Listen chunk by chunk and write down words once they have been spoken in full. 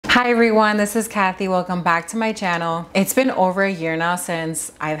Hi everyone, this is Kathy. Welcome back to my channel. It's been over a year now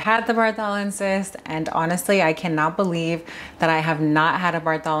since I've had the Bartholin cyst, and honestly, I cannot believe that I have not had a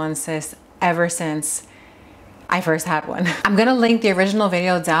Bartholin cyst ever since I first had one. I'm gonna link the original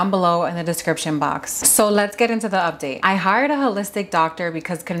video down below in the description box. So let's get into the update. I hired a holistic doctor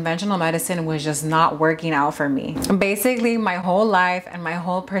because conventional medicine was just not working out for me. Basically, my whole life and my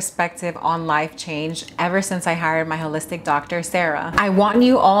whole perspective on life changed ever since I hired my holistic doctor, Sarah. I want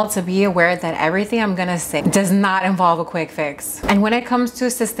you all to be aware that everything I'm gonna say does not involve a quick fix. And when it comes to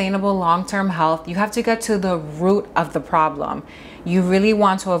sustainable long-term health, you have to get to the root of the problem. You really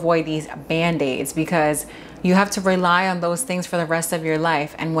want to avoid these band-aids because you have to rely on those things for the rest of your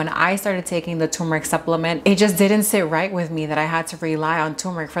life. And when I started taking the turmeric supplement, it just didn't sit right with me that I had to rely on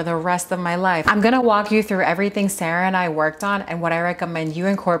turmeric for the rest of my life. I'm gonna walk you through everything Sarah and I worked on and what I recommend you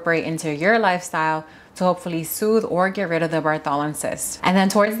incorporate into your lifestyle to hopefully soothe or get rid of the Bartholin cyst. And then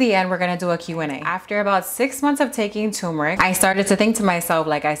towards the end, we're gonna do a Q&A. After about 6 months of taking turmeric, I started to think to myself,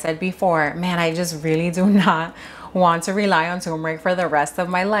 like I said before, man, I just really do not want to rely on turmeric for the rest of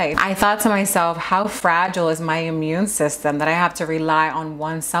my life. I thought to myself, how fragile is my immune system that I have to rely on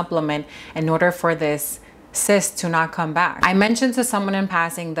one supplement in order for this cyst to not come back. I mentioned to someone in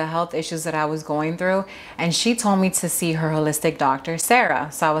passing the health issues that I was going through, and she told me to see her holistic doctor, Sarah.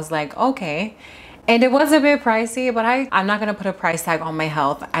 So I was like, okay. And it was a bit pricey, but I'm not gonna put a price tag on my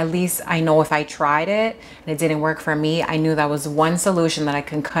health. At least I know if I tried it and it didn't work for me, I knew that was one solution that I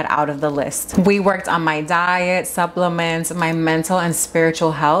can cut out of the list. We worked on my diet, supplements, my mental and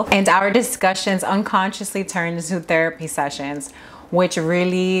spiritual health, and our discussions unconsciously turned into therapy sessions, which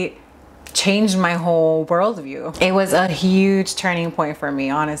really changed my whole worldview. It was a huge turning point for me,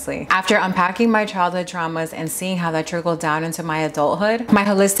 honestly. After unpacking my childhood traumas and seeing how that trickled down into my adulthood, my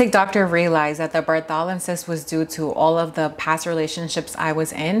holistic doctor realized that the Bartholin cyst was due to all of the past relationships I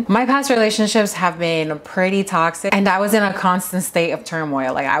was in. My past relationships have been pretty toxic, and I was in a constant state of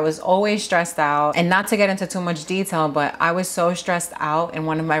turmoil. Like, I was always stressed out, and not to get into too much detail, but I was so stressed out in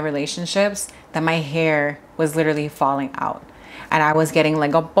one of my relationships that my hair was literally falling out. And I was getting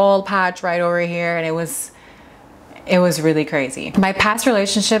like a bald patch right over here, and it was really crazy. My past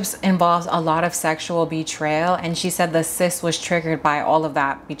relationships involved a lot of sexual betrayal, and she said the cyst was triggered by all of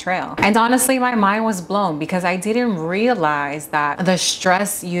that betrayal. And honestly, my mind was blown because I didn't realize that the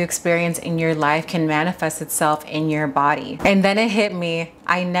stress you experience in your life can manifest itself in your body. And then it hit me.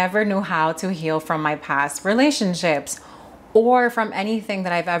 I never knew how to heal from my past relationships or from anything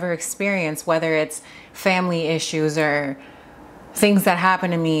that I've ever experienced, whether it's family issues or things that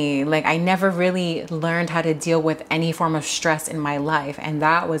happened to me. Like, I never really learned how to deal with any form of stress in my life, and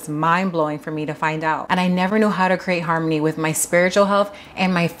that was mind-blowing for me to find out. And I never knew how to create harmony with my spiritual health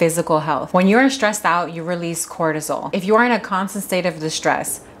and my physical health. When you're stressed out, you release cortisol. If you are in a constant state of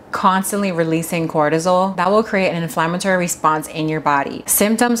distress, constantly releasing cortisol, that will create an inflammatory response in your body.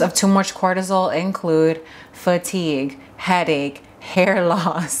 Symptoms of too much cortisol include fatigue, headache, hair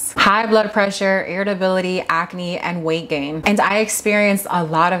loss, high blood pressure, irritability, acne, and weight gain. And I experienced a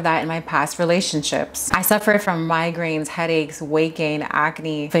lot of that in my past relationships. I suffered from migraines, headaches, weight gain,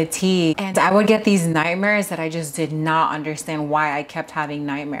 acne, fatigue, and I would get these nightmares that I just did not understand why I kept having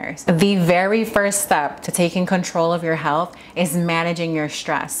nightmares. The very first step to taking control of your health is managing your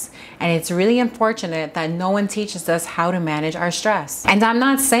stress. And it's really unfortunate that no one teaches us how to manage our stress. And I'm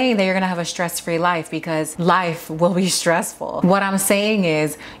not saying that you're gonna have a stress-free life, because life will be stressful. What I'm saying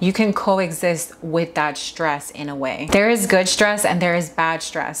is you can coexist with that stress in a way. There is good stress and there is bad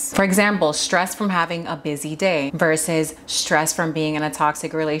stress. For example, stress from having a busy day versus stress from being in a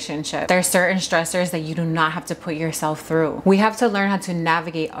toxic relationship. There are certain stressors that you do not have to put yourself through. We have to learn how to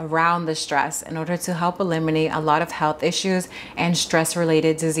navigate around the stress in order to help eliminate a lot of health issues and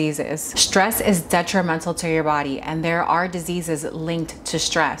stress-related diseases. Stress is detrimental to your body, and there are diseases linked to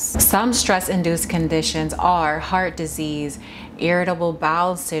stress. Some stress-induced conditions are heart disease, irritable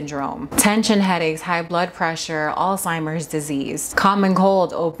bowel syndrome, tension headaches, high blood pressure, Alzheimer's disease, common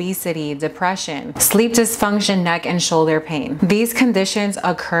cold, obesity, depression, sleep dysfunction, neck and shoulder pain. These conditions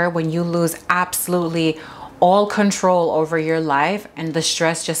occur when you lose absolutely all control over your life and the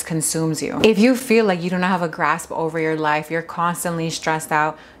stress just consumes you. If you feel like you do not have a grasp over your life, you're constantly stressed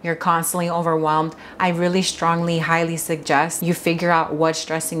out, you're constantly overwhelmed, I really strongly, highly suggest you figure out what's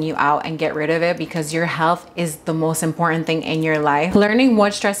stressing you out and get rid of it, because your health is the most important thing in your life. Learning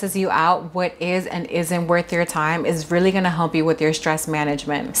what stresses you out, what is and isn't worth your time, is really gonna help you with your stress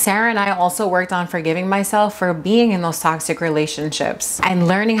management. Sarah and I also worked on forgiving myself for being in those toxic relationships and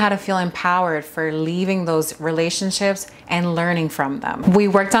learning how to feel empowered for leaving those foods, relationships, and learning from them. We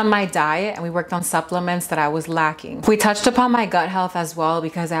worked on my diet and we worked on supplements that I was lacking. We touched upon my gut health as well,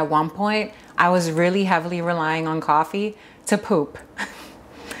 because at one point I was really heavily relying on coffee to poop.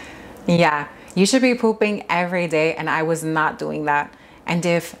 Yeah, you should be pooping every day, and I was not doing that. And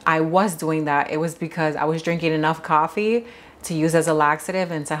if I was doing that, it was because I was drinking enough coffee to use as a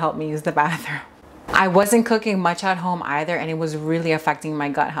laxative and to help me use the bathroom. I wasn't cooking much at home either, and it was really affecting my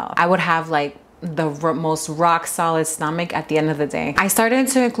gut health. I would have like the most rock solid stomach at the end of the day. I started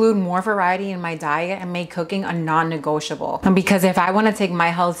to include more variety in my diet and make cooking a non-negotiable. And because if I want to take my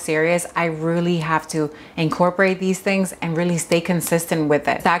health serious, I really have to incorporate these things and really stay consistent with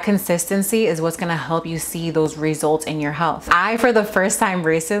it. That consistency is what's going to help you see those results in your health. I, for the first time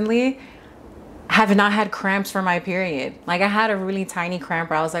recently, have not had cramps for my period. Like, I had a really tiny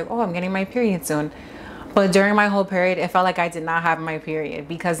cramp where I was like, oh, I'm getting my period soon. But during my whole period, it felt like I did not have my period,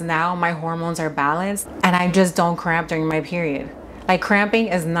 because now my hormones are balanced and I just don't cramp during my period. Like, cramping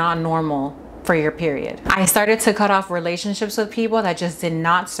is not normal for your period. I started to cut off relationships with people that just did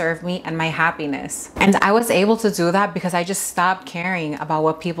not serve me and my happiness. And I was able to do that because I just stopped caring about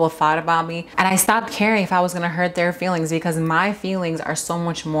what people thought about me. And I stopped caring if I was gonna hurt their feelings, because my feelings are so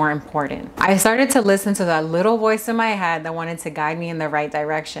much more important. I started to listen to that little voice in my head that wanted to guide me in the right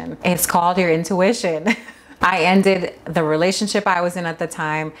direction. It's called your intuition. I ended the relationship I was in at the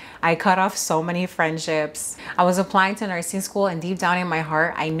time. I cut off so many friendships. I was applying to nursing school, and deep down in my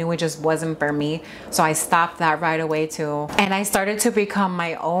heart, I knew it just wasn't for me. So I stopped that right away too. And I started to become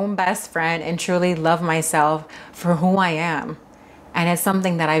my own best friend and truly love myself for who I am. And it's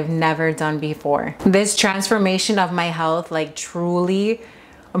something that I've never done before. This transformation of my health like truly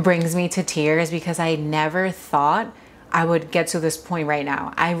brings me to tears, because I never thought I would get to this point right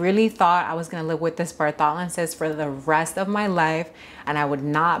now. I really thought I was gonna live with this Bartholin cyst for the rest of my life, and I would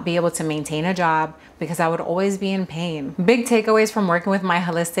not be able to maintain a job because I would always be in pain. Big takeaways from working with my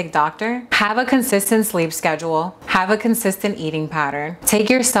holistic doctor: have a consistent sleep schedule, have a consistent eating pattern, take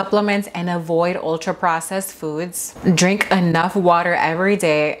your supplements and avoid ultra processed foods, drink enough water every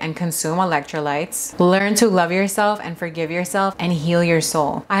day and consume electrolytes, learn to love yourself and forgive yourself and heal your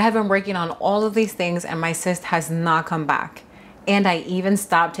soul. I have been working on all of these things and my cyst has not come back. And I even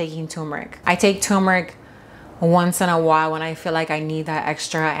stopped taking turmeric. I take turmeric once in a while when I feel like I need that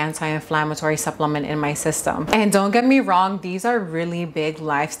extra anti-inflammatory supplement in my system. And don't get me wrong, these are really big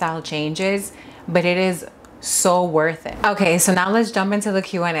lifestyle changes, but it is so worth it. Okay, so now let's jump into the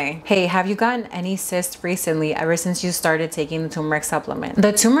Q&A. Hey, have you gotten any cysts recently ever since you started taking the turmeric supplement?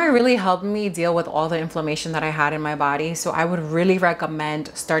 The turmeric really helped me deal with all the inflammation that I had in my body, so I would really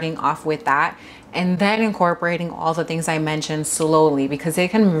recommend starting off with that and then incorporating all the things I mentioned slowly, because it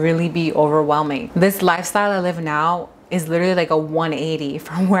can really be overwhelming. This lifestyle I live now is literally like a 180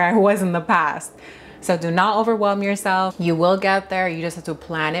 from where I was in the past. So do not overwhelm yourself. You will get there. You just have to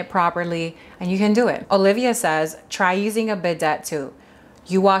plan it properly and you can do it. Olivia says, try using a bidet too.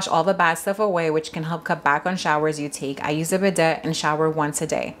 You wash all the bad stuff away, which can help cut back on showers you take. I use a bidet and shower once a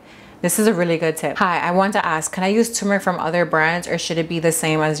day. This is a really good tip. Hi, I want to ask, can I use turmeric from other brands or should it be the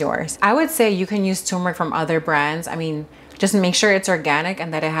same as yours? I would say you can use turmeric from other brands. I mean, just make sure it's organic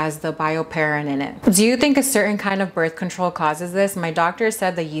and that it has the bioperine in it. Do you think a certain kind of birth control causes this? My doctor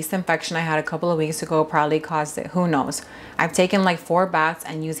said the yeast infection I had a couple of weeks ago probably caused it. Who knows? I've taken like 4 baths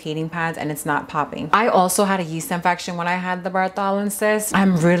and used heating pads and it's not popping. I also had a yeast infection when I had the Bartholin cyst.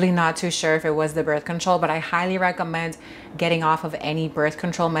 I'm really not too sure if it was the birth control, but I highly recommend getting off of any birth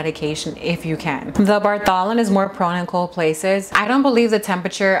control medication if you can. The Bartholin is more prone in cold places. I don't believe the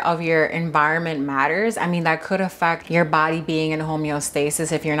temperature of your environment matters. I mean, that could affect your body being in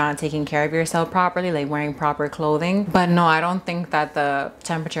homeostasis if you're not taking care of yourself properly, like wearing proper clothing. But no, I don't think that the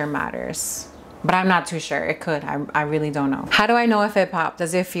temperature matters. But I'm not too sure. It could. I really don't know. How do I know if it popped?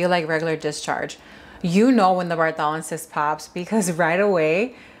 Does it feel like regular discharge? You know when the Bartholin cyst pops because right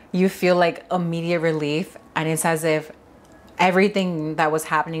away you feel like immediate relief, and it's as if everything that was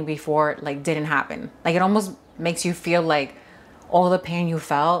happening before like didn't happen. Like it almost makes you feel like all the pain you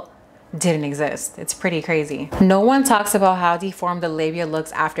felt didn't exist. It's pretty crazy. No one talks about how deformed the labia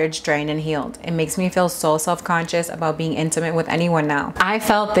looks after it's drained and healed. It makes me feel so self-conscious about being intimate with anyone now. I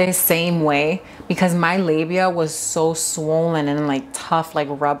felt this same way because my labia was so swollen and like tough like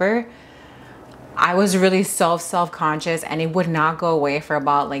rubber. I was really self-conscious, and it would not go away for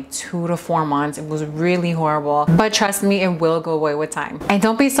about like 2 to 4 months. It was really horrible, but trust me, it will go away with time. And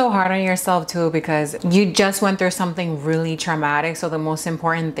don't be so hard on yourself too, because you just went through something really traumatic. So the most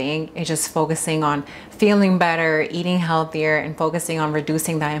important thing is just focusing on feeling better, eating healthier, and focusing on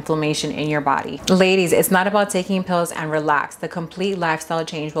reducing that inflammation in your body. Ladies, it's not about taking pills and relax. The complete lifestyle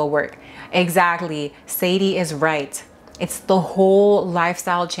change will work. Exactly, Sadie is right. It's the whole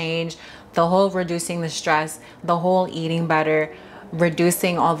lifestyle change, the whole reducing the stress, the whole eating better,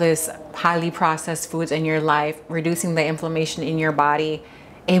 reducing all this highly processed foods in your life, reducing the inflammation in your body.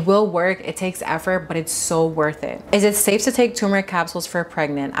 It will work. It takes effort, but it's so worth it. Is it safe to take turmeric capsules for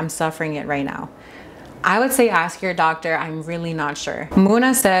pregnant? I'm suffering it right now. I would say ask your doctor. I'm really not sure.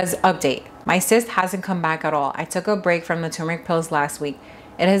 Muna says, update. My cyst hasn't come back at all. I took a break from the turmeric pills last week.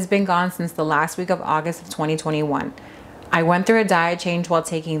 It has been gone since the last week of August of 2021. I went through a diet change while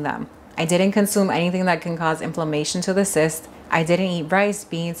taking them. I didn't consume anything that can cause inflammation to the cyst. I didn't eat rice,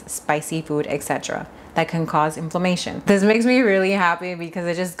 beans, spicy food, etc. that can cause inflammation. This makes me really happy because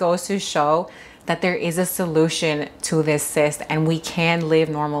it just goes to show that there is a solution to this cyst and we can live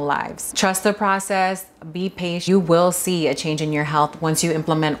normal lives. Trust the process, be patient. You will see a change in your health once you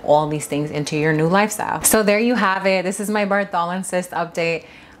implement all these things into your new lifestyle. So there you have it. This is my Bartholin Cyst update.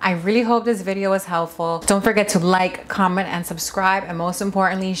 I really hope this video was helpful. Don't forget to like, comment, and subscribe, and most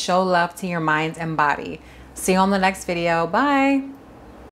importantly, show love to your mind and body. See you on the next video. Bye.